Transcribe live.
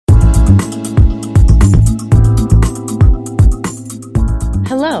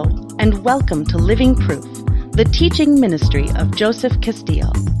and welcome to Living Proof, the teaching ministry of Joseph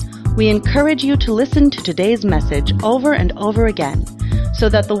Castillo. We encourage you to listen to today's message over and over again so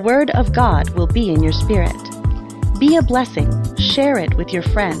that the Word of God will be in your spirit. Be a blessing, share it with your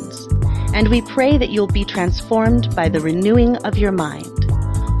friends, and we pray that you'll be transformed by the renewing of your mind.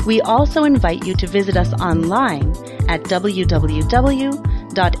 We also invite you to visit us online at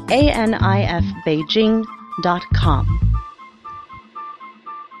www.anifbeijing.com.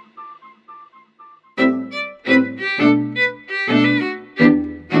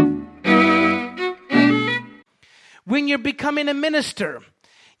 When you're becoming a minister,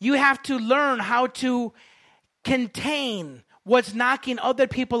 you have to learn how to contain what's knocking other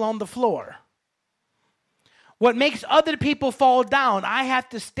people on the floor. What makes other people fall down, I have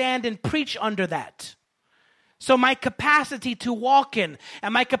to stand and preach under that. So my capacity to walk in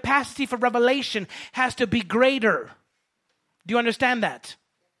and my capacity for revelation has to be greater. Do you understand that?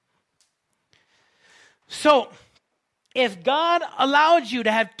 So if God allowed you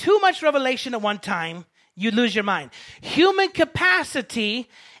to have too much revelation at one time, you lose your mind. Human capacity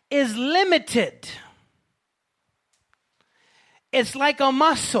is limited. It's like a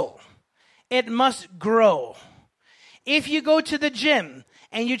muscle. It must grow. If you go to the gym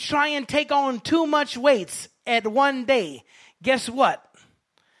and you try and take on too much weights at one day, guess what?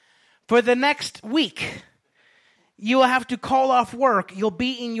 For the next week, you will have to call off work. You'll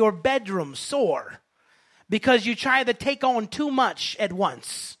be in your bedroom sore because you try to take on too much at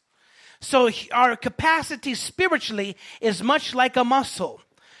once. So our capacity spiritually is much like a muscle.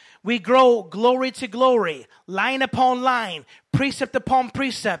 We grow glory to glory, line upon line, precept upon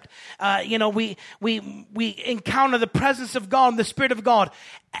precept. We encounter the presence of God and the Spirit of God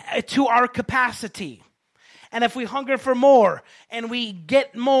to our capacity. And if we hunger for more and we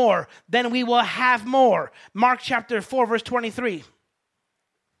get more, then we will have more. Mark chapter 4, verse 23.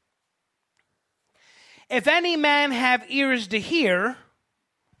 If any man have ears to hear,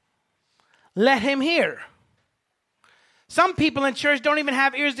 let him hear. Some people in church don't even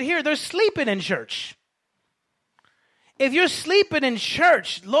have ears to hear. They're sleeping in church. If you're sleeping in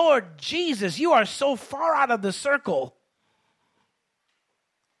church, Lord Jesus, you are so far out of the circle.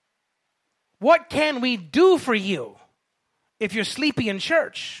 What can we do for you if you're sleepy in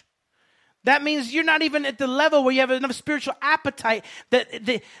church? That means you're not even at the level where you have enough spiritual appetite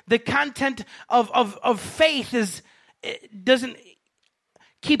that the content of faith doesn't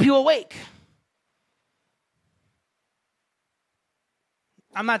keep you awake.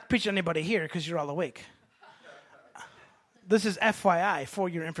 I'm not preaching to anybody here because you're all awake. This is FYI for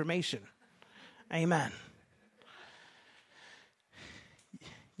your information. Amen.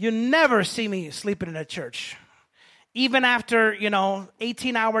 You never see me sleeping in a church. Even after,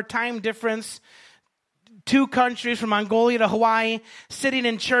 18-hour time difference, 2 countries from Mongolia to Hawaii, sitting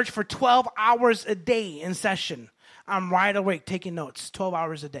in church for 12 hours a day in session. I'm wide awake taking notes, 12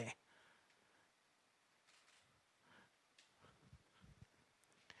 hours a day.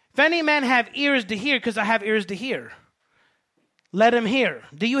 If any man have ears to hear, because I have ears to hear, let him hear.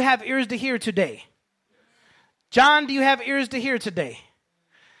 Do you have ears to hear today? John, do you have ears to hear today?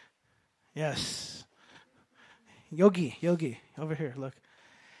 Yes. Yogi, over here, look.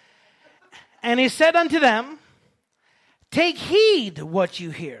 And he said unto them, take heed what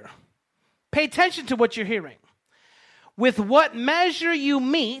you hear. Pay attention to what you're hearing. With what measure you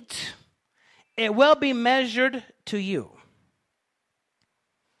meet, it will be measured to you.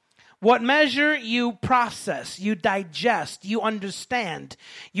 What measure you process, you digest, you understand,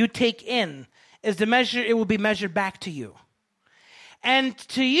 you take in, is the measure it will be measured back to you. And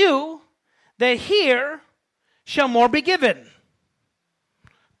to you that hear shall more be given.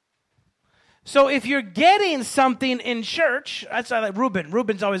 So if you're getting something in church, that's like Reuben.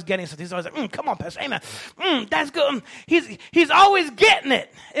 Reuben's always getting something. He's always like, come on, Pastor, amen. That's good. He's always getting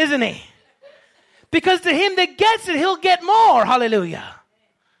it, isn't he? Because to him that gets it, he'll get more. Hallelujah.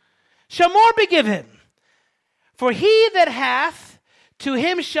 Shall more be given. For he that hath, to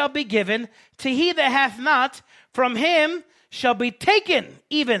him shall be given. To he that hath not, from him shall be taken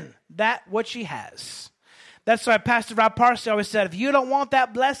even that which he has. That's why Pastor Rob Parsley always said, if you don't want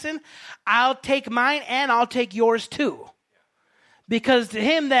that blessing, I'll take mine and I'll take yours too. Because to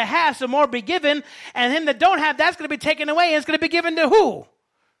him that has, shall more be given, and him that don't have, that's going to be taken away, and it's going to be given to who?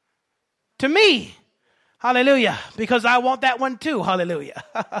 To me. Hallelujah. Because I want that one too. Hallelujah.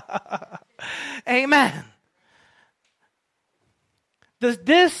 Amen.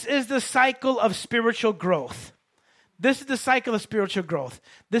 This is the cycle of spiritual growth. This is the cycle of spiritual growth.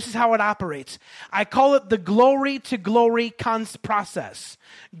 This is how it operates. I call it the glory to glory process.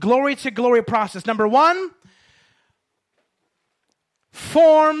 Glory to glory process. Number one,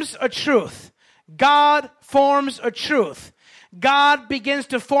 forms a truth. God forms a truth. God begins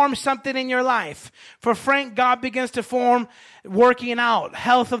to form something in your life. For Frank, God begins to form working out,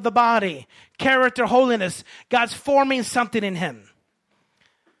 health of the body, character, holiness. God's forming something in him.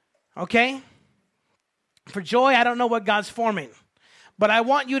 Okay? For Joy, I don't know what God's forming. But I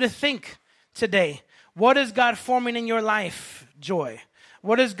want you to think today, what is God forming in your life, Joy?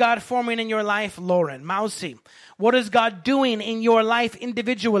 What is God forming in your life, Lauren, Mousy? What is God doing in your life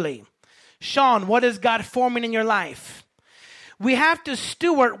individually? Sean, what is God forming in your life? We have to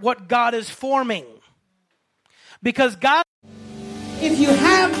steward what God is forming. Because God... If you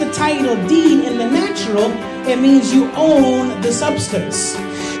have the title deed in the natural, it means you own the substance.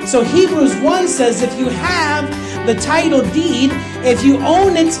 So Hebrews 1 says if you have the title deed, if you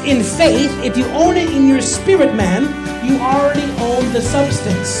own it in faith, if you own it in your spirit man, you already own the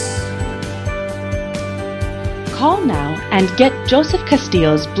substance. Call now and get Joseph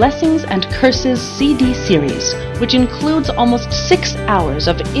Castillo's Blessings and Curses CD series, which includes almost 6 hours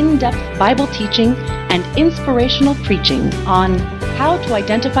of in-depth Bible teaching and inspirational preaching on how to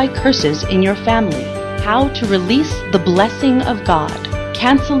identify curses in your family, how to release the blessing of God,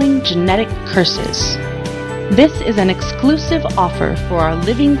 canceling genetic curses. This is an exclusive offer for our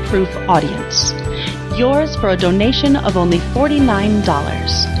Living Proof audience. Yours for a donation of only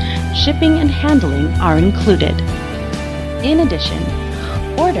 $49. Shipping and handling are included. In addition,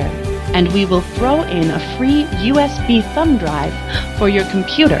 order and we will throw in a free USB thumb drive for your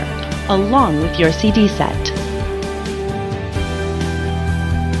computer along with your CD set.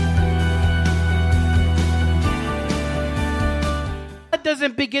 God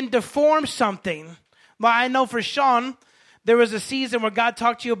doesn't begin to form something. Well, I know for Sean, there was a season where God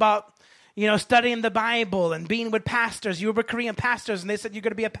talked to you about studying the Bible and being with pastors. You were with Korean pastors, and they said you're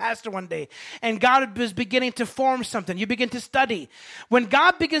going to be a pastor one day. And God was beginning to form something. You begin to study. When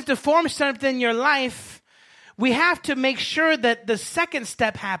God begins to form something in your life, we have to make sure that the second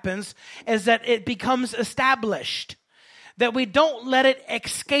step happens is that it becomes established, that we don't let it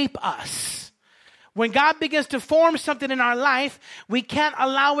escape us. When God begins to form something in our life, we can't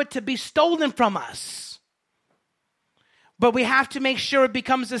allow it to be stolen from us. But we have to make sure it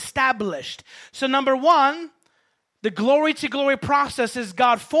becomes established. So number one, the glory to glory process is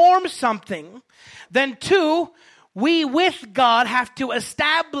God forms something. Then two, we with God have to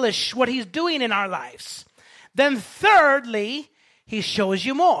establish what he's doing in our lives. Then thirdly, he shows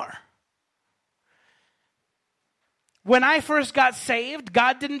you more. When I first got saved,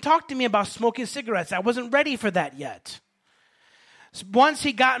 God didn't talk to me about smoking cigarettes. I wasn't ready for that yet. Once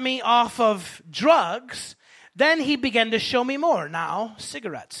he got me off of drugs, then he began to show me more. Now,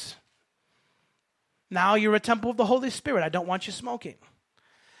 cigarettes. Now you're a temple of the Holy Spirit. I don't want you smoking.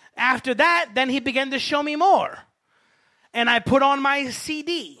 After that, then he began to show me more. And I put on my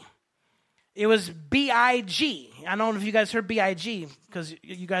CD. It was B.I.G. I don't know if you guys heard B.I.G. because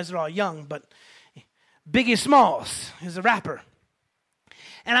you guys are all young, but Biggie Smalls is a rapper.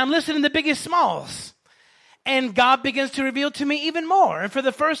 And I'm listening to Biggie Smalls. And God begins to reveal to me even more. And for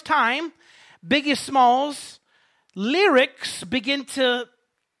the first time, Biggie Smalls' lyrics begin to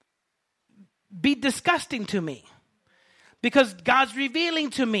be disgusting to me. Because God's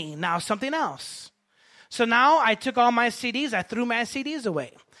revealing to me now something else. So now I took all my CDs, I threw my CDs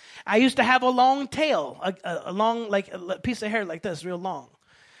away. I used to have a long tail, a long, like a piece of hair like this, real long.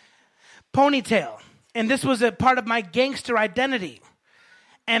 Ponytail. And this was a part of my gangster identity.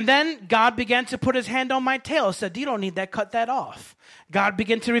 And then God began to put his hand on my tail. Said, you don't need that, cut that off. God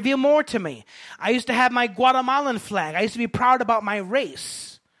began to reveal more to me. I used to have my Guatemalan flag. I used to be proud about my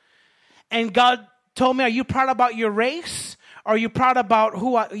race. And God told me, are you proud about your race? Or are you proud about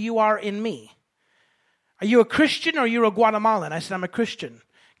who you are in me? Are you a Christian or are you a Guatemalan? I said, I'm a Christian.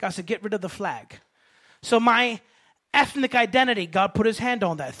 God said, get rid of the flag. So my ethnic identity, God put his hand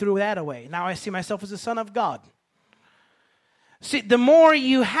on that, threw that away. Now I see myself as a son of God. See, the more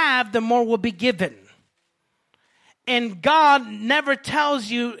you have, the more will be given. And God never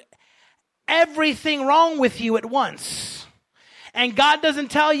tells you everything wrong with you at once. And God doesn't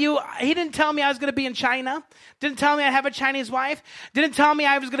tell you, he didn't tell me I was going to be in China. Didn't tell me I'd have a Chinese wife. Didn't tell me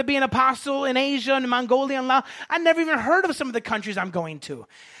I was going to be an apostle in Asia and Mongolia and Laos. I never even heard of some of the countries I'm going to.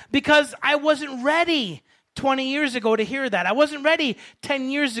 Because I wasn't ready 20 years ago to hear that. I wasn't ready 10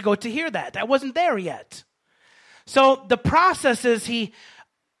 years ago to hear that. I wasn't there yet. So the process is he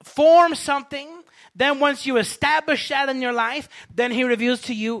forms something. Then once you establish that in your life, then he reveals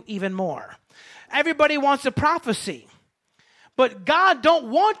to you even more. Everybody wants a prophecy. But God don't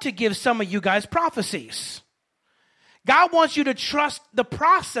want to give some of you guys prophecies. God wants you to trust the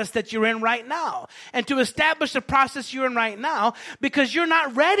process that you're in right now and to establish the process you're in right now, because you're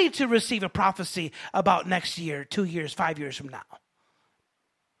not ready to receive a prophecy about next year, 2 years, 5 years from now.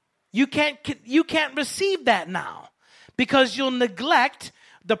 You can't receive that now because you'll neglect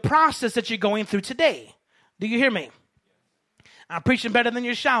the process that you're going through today. Do you hear me? I'm preaching better than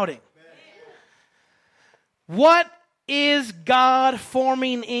you're shouting. What is God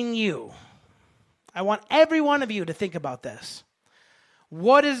forming in you? I want every one of you to think about this.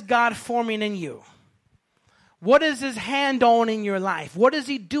 What is God forming in you? What is his hand on in your life? What is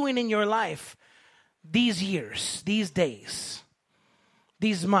he doing in your life these years, these days,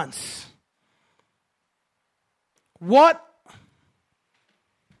 these months? What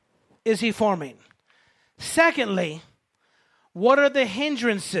is he forming? Secondly, what are the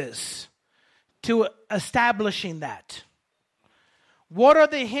hindrances to establishing that? What are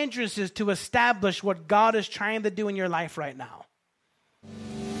the hindrances to establish what God is trying to do in your life right now?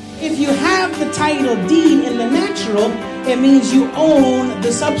 If you have the title deed in the natural, it means you own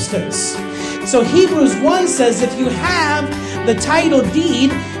the substance. So Hebrews 1 says if you have the title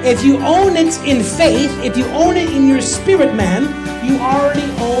deed, if you own it in faith, if you own it in your spirit man, you already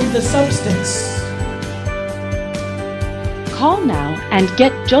own the substance. Call now and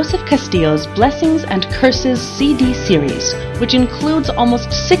get Joseph Castillo's Blessings and Curses CD series, which includes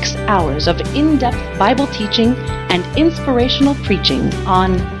almost 6 hours of in-depth Bible teaching and inspirational preaching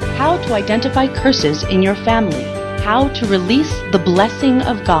on how to identify curses in your family, how to release the blessing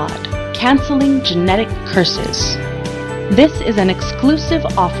of God, canceling genetic curses. This is an exclusive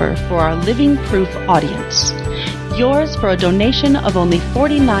offer for our Living Proof audience. Yours for a donation of only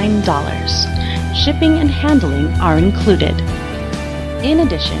 $49. Shipping and handling are included. In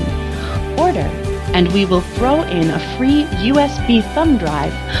addition, order and we will throw in a free USB thumb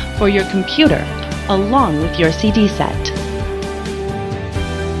drive for your computer along with your CD set.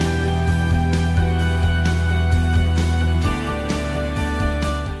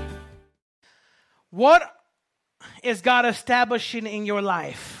 What is God establishing in your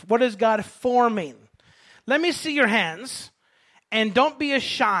life? What is God forming? Let me see your hands. And don't be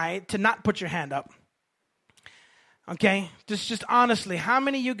shy to not put your hand up. Okay? Just honestly, how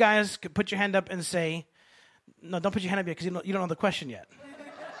many of you guys could put your hand up and say, no, don't put your hand up yet because you don't know the question yet.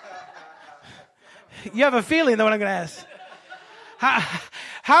 You have a feeling though what I'm going to ask.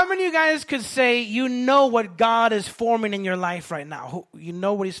 How many of you guys could say you know what God is forming in your life right now? You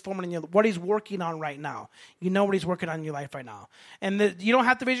know what he's forming in what he's working on right now. You know what he's working on in your life right now. And you don't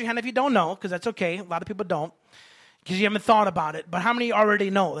have to raise your hand if you don't know, because that's okay. A lot of people don't. Because you haven't thought about it. But how many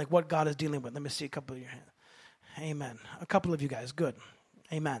already know like what God is dealing with? Let me see a couple of your hands. Amen. A couple of you guys. Good.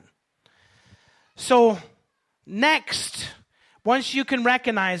 Amen. So next, once you can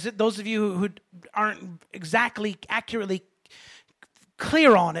recognize it, those of you who aren't exactly accurately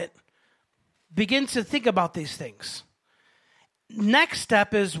clear on it, begin to think about these things. Next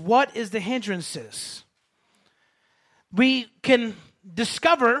step is, what is the hindrances? We can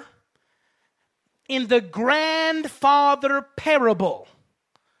discover in the grandfather parable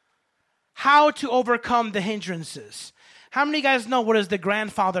how to overcome the hindrances. How many of you guys know what is the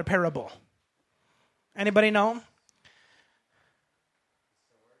grandfather parable? Anybody know?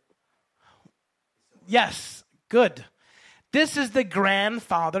 Yes, good. This is the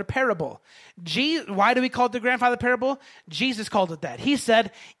grandfather parable. Why do we call it the grandfather parable? Jesus called it that. He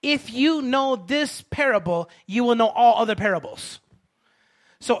said, if you know this parable, you will know all other parables.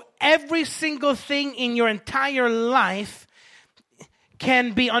 So every single thing in your entire life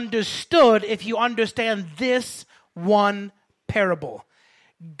can be understood if you understand this one parable.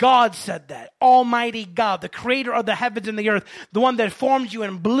 God said that. Almighty God, the creator of the heavens and the earth, the one that formed you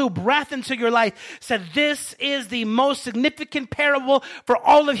and blew breath into your life, said this is the most significant parable for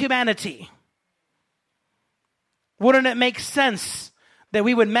all of humanity. Wouldn't it make sense that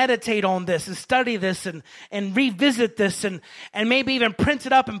we would meditate on this and study this and revisit this and maybe even print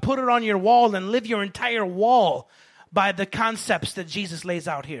it up and put it on your wall and live your entire wall by the concepts that Jesus lays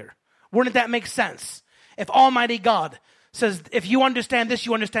out here? Wouldn't that make sense? If Almighty God says, if you understand this,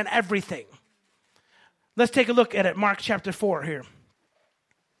 you understand everything. Let's take a look at it. Mark chapter 4 here.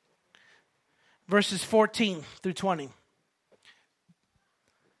 Verses 14 through 20.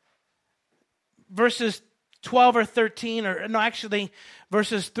 Verses 12 or 13, or no, actually,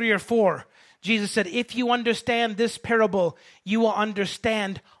 verses 3 or 4. Jesus said, if you understand this parable, you will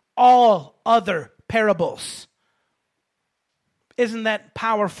understand all other parables. Isn't that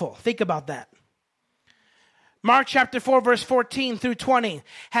powerful? Think about that. Mark chapter 4, verse 14 through 20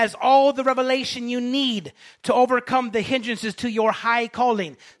 has all the revelation you need to overcome the hindrances to your high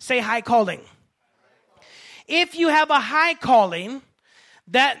calling. Say high calling. If you have a high calling,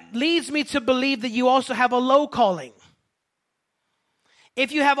 that leads me to believe that you also have a low calling.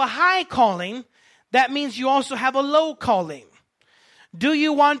 If you have a high calling, that means you also have a low calling. Do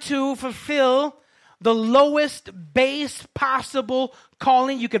you want to fulfill the lowest base possible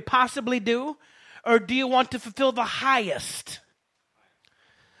calling you could possibly do? Or do you want to fulfill the highest?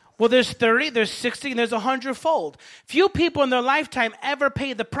 Well, there's 30, there's 60, and there's 100-fold. Few people in their lifetime ever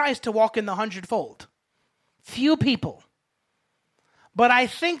pay the price to walk in the 100-fold. Few people. But I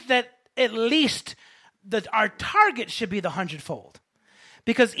think that at least our target should be the 100-fold.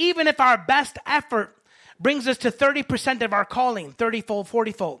 Because even if our best effort brings us to 30% of our calling, 30-fold,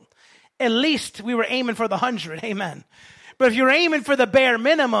 40-fold, at least we were aiming for the 100, amen. But if you're aiming for the bare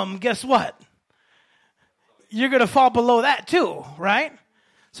minimum, guess what? You're going to fall below that too, right?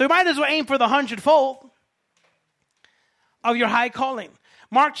 So you might as well aim for the 100-fold of your high calling.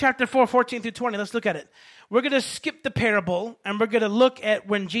 Mark chapter 4, 14 through 20, let's look at it. We're going to skip the parable, and we're going to look at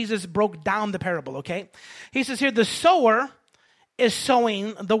when Jesus broke down the parable, okay? He says here, the sower is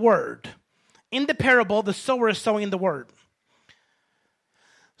sowing the word. In the parable, the sower is sowing the word.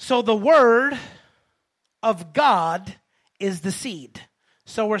 So the word of God is the seed.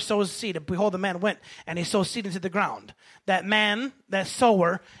 Sower sows seed. And behold, the man went, and he sowed seed into the ground. That man, that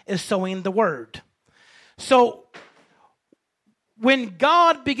sower, is sowing the word. So when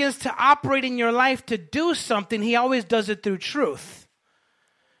God begins to operate in your life to do something, he always does it through truth.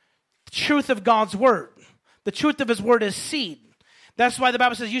 The truth of God's word. The truth of his word is seed. That's why the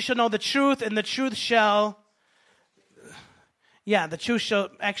Bible says you shall know the truth, and the truth shall, the truth shall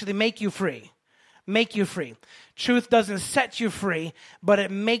actually make you free. Make you free. Truth doesn't set you free, but it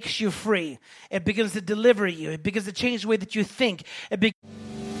makes you free. It begins to deliver you. It begins to change the way that you think.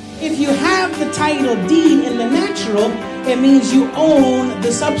 If you have the title deed in the natural, it means you own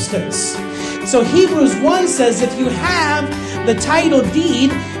the substance. So Hebrews 1 says if you have the title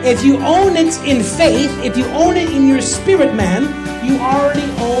deed, if you own it in faith, if you own it in your spirit man, you already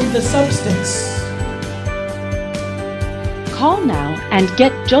own the substance. Call now and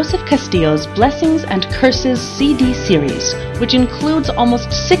get Joseph Castillo's Blessings and Curses CD series, which includes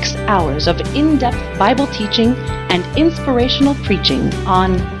almost 6 hours of in-depth Bible teaching and inspirational preaching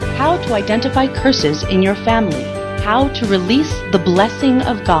on how to identify curses in your family, how to release the blessing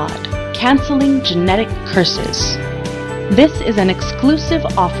of God, canceling genetic curses. This is an exclusive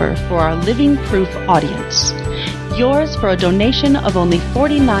offer for our Living Proof audience. Yours for a donation of only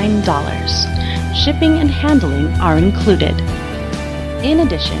 $49. Shipping and handling are included. In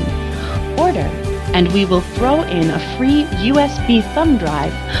addition, order and we will throw in a free USB thumb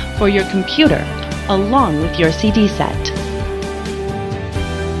drive for your computer along with your CD set.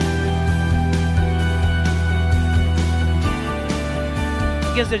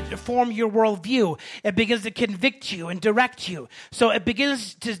 It begins to form your worldview. It begins to convict you and direct you. So it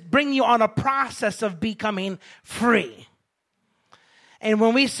begins to bring you on a process of becoming free. And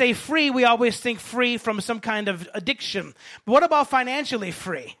when we say free, we always think free from some kind of addiction. But what about financially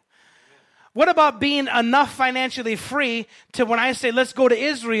free? What about being enough financially free to when I say, let's go to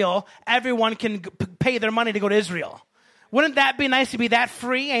Israel, everyone can pay their money to go to Israel? Wouldn't that be nice to be that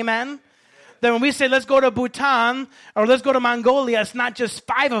free? Amen? Then when we say, let's go to Bhutan or let's go to Mongolia, it's not just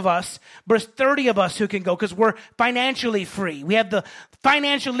 5 of us, but it's 30 of us who can go because we're financially free. We have the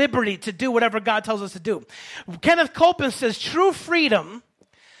financial liberty to do whatever God tells us to do. Kenneth Copeland says true freedom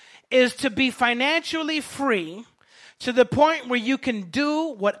is to be financially free to the point where you can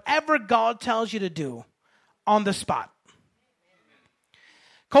do whatever God tells you to do on the spot.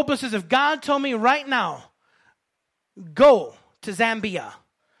 Copeland says, if God told me right now, go to Zambia,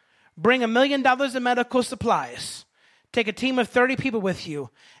 bring $1 million in medical supplies, take a team of 30 people with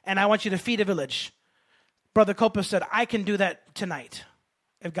you, and I want you to feed a village. Brother Copeland said, I can do that tonight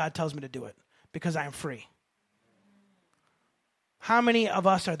if God tells me to do it because I am free. How many of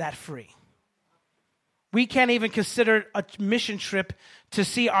us are that free? We can't even consider a mission trip to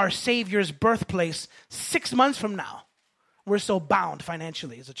see our Savior's birthplace 6 months from now. We're so bound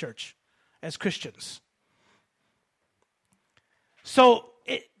financially as a church, as Christians. So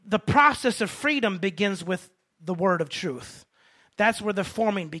the process of freedom begins with the word of truth. That's where the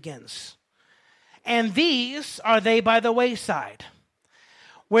forming begins. And these are they by the wayside,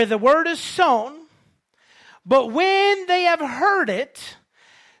 where the word is sown, but when they have heard it,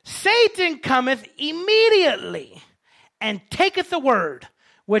 Satan cometh immediately and taketh the word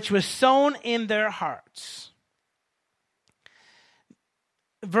which was sown in their hearts.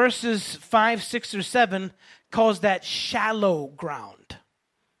 Verses 5, 6, or 7 calls that shallow ground.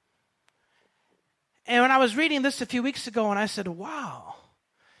 And when I was reading this a few weeks ago, and I said, wow,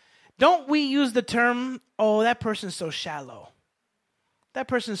 Don't we use the term, oh, that person's so shallow. That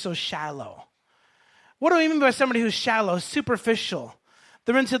person's so shallow. What do we mean by somebody who's shallow, superficial?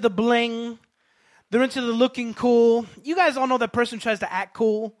 They're into the bling. They're into the looking cool. You guys all know that person tries to act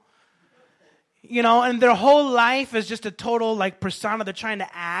cool. You know, and their whole life is just a total like persona. They're trying to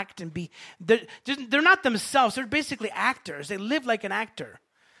act and be, they're not themselves. They're basically actors. They live like an actor.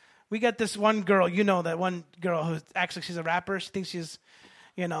 We got this one girl, you know, that one girl who acts like she's a rapper. She thinks she's,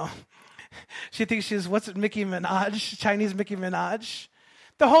 you know, she thinks she's, Nicki Minaj, Chinese Nicki Minaj.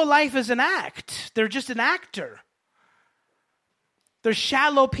 The whole life is an act. They're just an actor. They're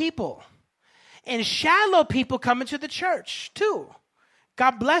shallow people. And shallow people come into the church too.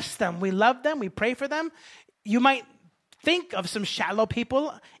 God bless them. We love them. We pray for them. You might think of some shallow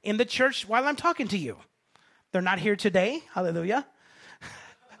people in the church while I'm talking to you. They're not here today. Hallelujah.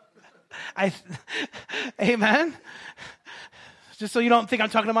 Amen. Just so you don't think I'm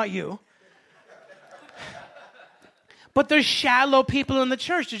talking about you. But there's shallow people in the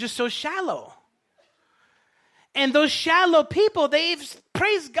church. They're just so shallow. And those shallow people, they've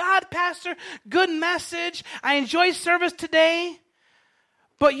praised God, Pastor. Good message. I enjoy service today.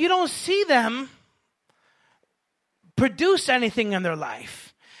 But you don't see them produce anything in their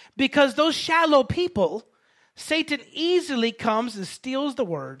life. Because those shallow people, Satan easily comes and steals the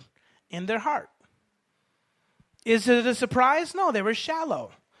word in their heart. Is it a surprise? No, they were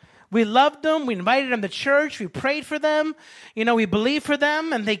shallow. We loved them. We invited them to church. We prayed for them. You know, we believed for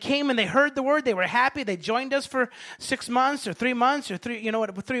them. And they came and they heard the word. They were happy. They joined us for 6 months or 3 months or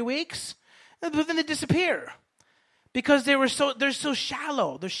 3 weeks. But then they disappear. Because they're so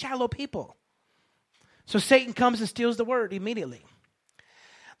shallow. They're shallow people. So Satan comes and steals the word immediately.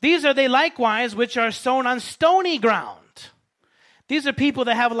 These are they likewise which are sown on stony ground. These are people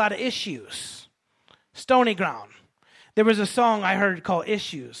that have a lot of issues. Stony ground. There was a song I heard called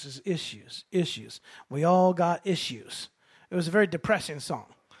Issues. Issues. We all got issues. It was a very depressing song.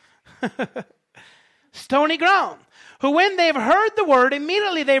 Stony ground. Who when they've heard the word,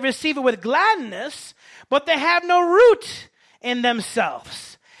 immediately they receive it with gladness, but they have no root in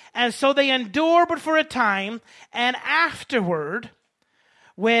themselves. And so they endure but for a time, and afterward,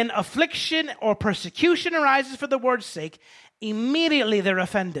 when affliction or persecution arises for the word's sake, immediately they're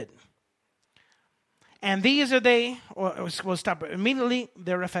offended. And these are they, or we'll stop. Immediately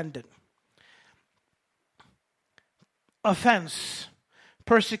they're offended. Offense,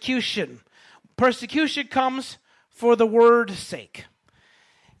 persecution. Persecution comes for the word's sake.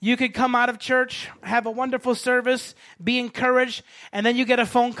 You could come out of church, have a wonderful service, be encouraged, and then you get a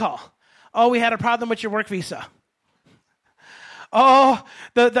phone call. Oh, we had a problem with your work visa. Oh,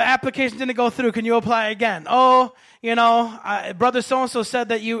 the application didn't go through. Can you apply again? Oh, brother so-and-so said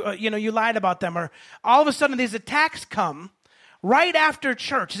that you lied about them. Or all of a sudden these attacks come right after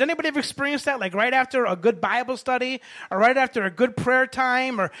church. Has anybody ever experienced that? Like right after a good Bible study or right after a good prayer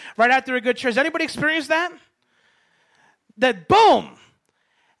time or right after a good church. Has anybody experienced that? That boom,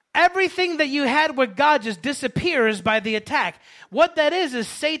 everything that you had with God just disappears by the attack. What that is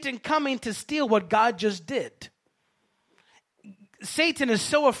Satan coming to steal what God just did. Satan is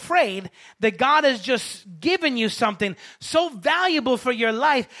so afraid that God has just given you something so valuable for your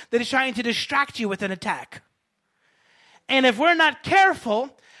life that he's trying to distract you with an attack. And if we're not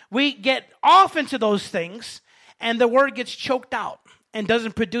careful, we get off into those things and the word gets choked out and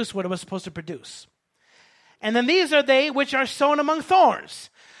doesn't produce what it was supposed to produce. And then these are they which are sown among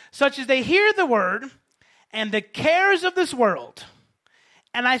thorns, such as they hear the word and the cares of this world.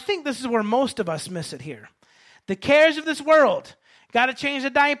 And I think this is where most of us miss it here. The cares of this world. Got to change the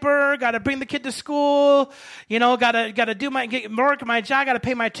diaper, got to bring the kid to school, got to do work my job, got to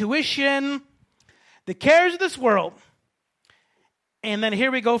pay my tuition. The cares of this world. And then here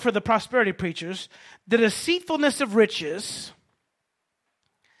we go for the prosperity preachers. The deceitfulness of riches,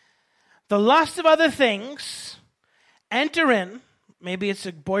 the lust of other things, enter in. Maybe it's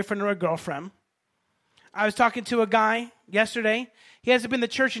a boyfriend or a girlfriend. I was talking to a guy yesterday. He hasn't been to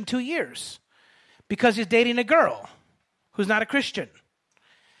church in 2 years because he's dating a girl who's not a Christian.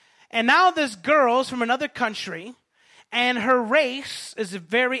 And now this girl's from another country, and her race is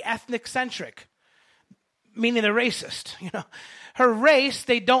very ethnic-centric, meaning they're racist. Her race,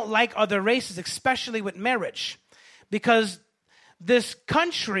 they don't like other races, especially with marriage, because this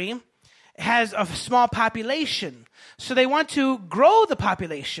country has a small population, so they want to grow the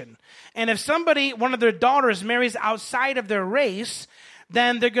population. And if one of their daughters marries outside of their race,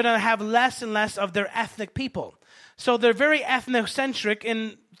 then they're going to have less and less of their ethnic people. So they're very ethnocentric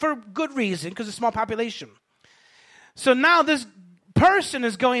and for good reason, because it's a small population. So now this person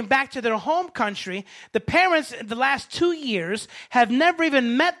is going back to their home country. The parents in the last 2 years have never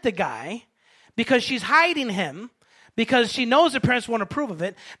even met the guy because she's hiding him because she knows the parents won't approve of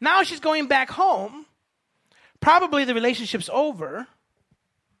it. Now she's going back home. Probably the relationship's over.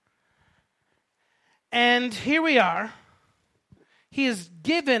 And here we are. He has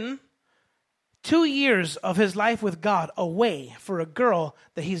given 2 years of his life with God away for a girl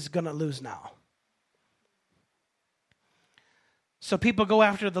that he's going to lose now. So people go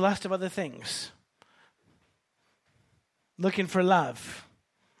after the lust of other things, looking for love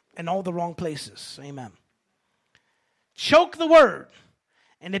in all the wrong places. Amen. Choke the word,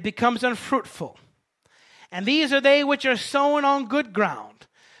 and it becomes unfruitful. And these are they which are sown on good ground,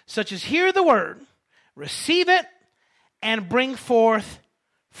 such as hear the word, receive it, and bring forth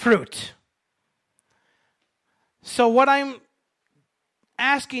fruit. So what I'm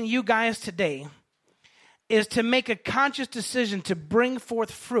asking you guys today is to make a conscious decision to bring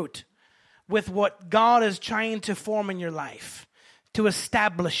forth fruit with what God is trying to form in your life, to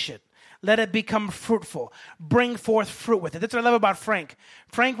establish it. Let it become fruitful. Bring forth fruit with it. That's what I love about Frank.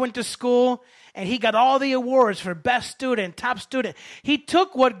 Frank went to school and he got all the awards for best student, top student. He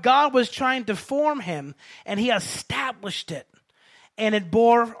took what God was trying to form him and he established it. And it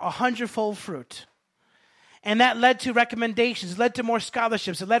bore 100-fold fruit. And that led to recommendations, led to more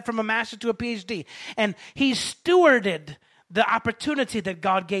scholarships. It led from a master to a PhD. And he stewarded the opportunity that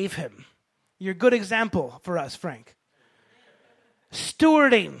God gave him. You're a good example for us, Frank.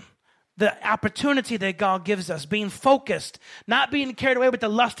 Stewarding the opportunity that God gives us, being focused, not being carried away with the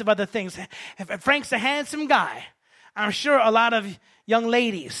lust of other things. Frank's a handsome guy. I'm sure a lot of young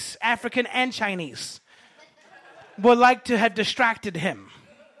ladies, African and Chinese, would like to have distracted him.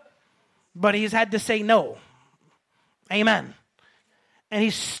 But he's had to say no. Amen. And he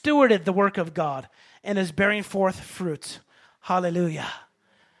stewarded the work of God and is bearing forth fruit. Hallelujah.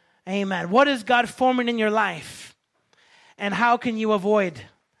 Amen. What is God forming in your life? And how can you avoid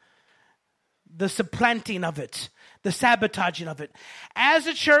the supplanting of it, the sabotaging of it? As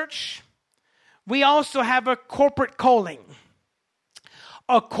a church, we also have a corporate calling,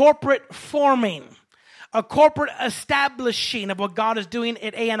 a corporate forming, a corporate establishing of what God is doing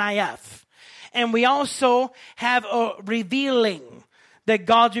at ANIF. And we also have a revealing that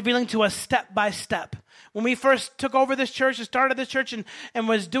God's revealing to us step by step. When we first took over this church and started this church and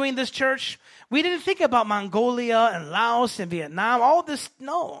was doing this church, we didn't think about Mongolia and Laos and Vietnam, all this,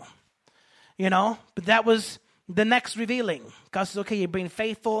 no. But that was the next revealing. God says, okay, you're being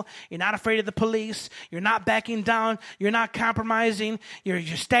faithful. You're not afraid of the police. You're not backing down. You're not compromising. You're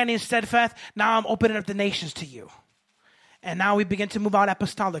standing steadfast. Now I'm opening up the nations to you. And now we begin to move out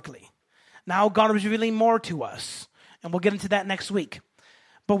apostolically. Now God is revealing more to us. And we'll get into that next week.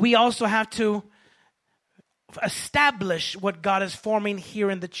 But we also have to establish what God is forming here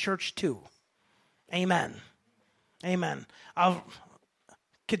in the church too. Amen. Amen. I'll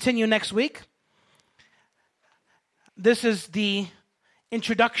continue next week. This is the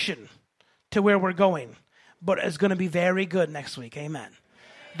introduction to where we're going. But it's going to be very good next week. Amen.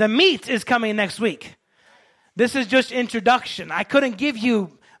 The meat is coming next week. This is just introduction. I couldn't give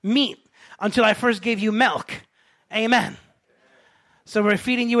you meat until I first gave you milk. Amen. So we're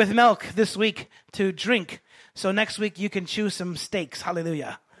feeding you with milk this week to drink. So next week you can choose some steaks.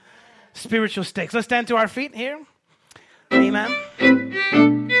 Hallelujah. Spiritual steaks. Let's stand to our feet here. Amen.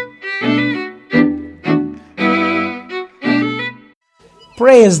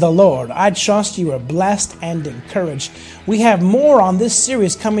 Praise the Lord. I trust you are blessed and encouraged. We have more on this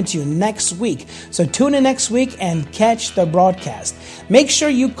series coming to you next week. So tune in next week and catch the broadcast. Make sure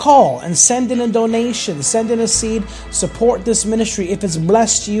you call and send in a donation, send in a seed, support this ministry if it's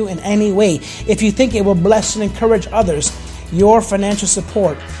blessed you in any way. If you think it will bless and encourage others, your financial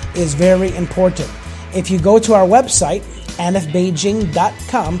support is very important. If you go to our website,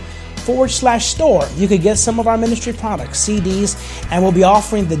 anfbeijing.com/store, you could get some of our ministry products, CDs, and we'll be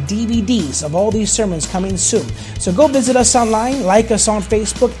offering the DVDs of all these sermons coming soon. So go visit us online, like us on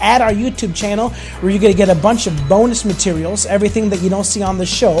Facebook, add our YouTube channel, where you're going to get a bunch of bonus materials, everything that you don't see on the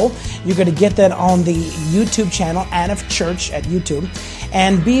show. You're going to get that on the YouTube channel, ANF Church at YouTube.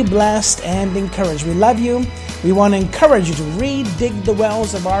 And be blessed and encouraged. We love you. We want to encourage you to dig the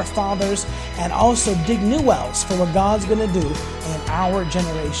wells of our fathers and also dig new wells for what God's going to do in our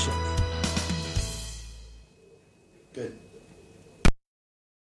generation.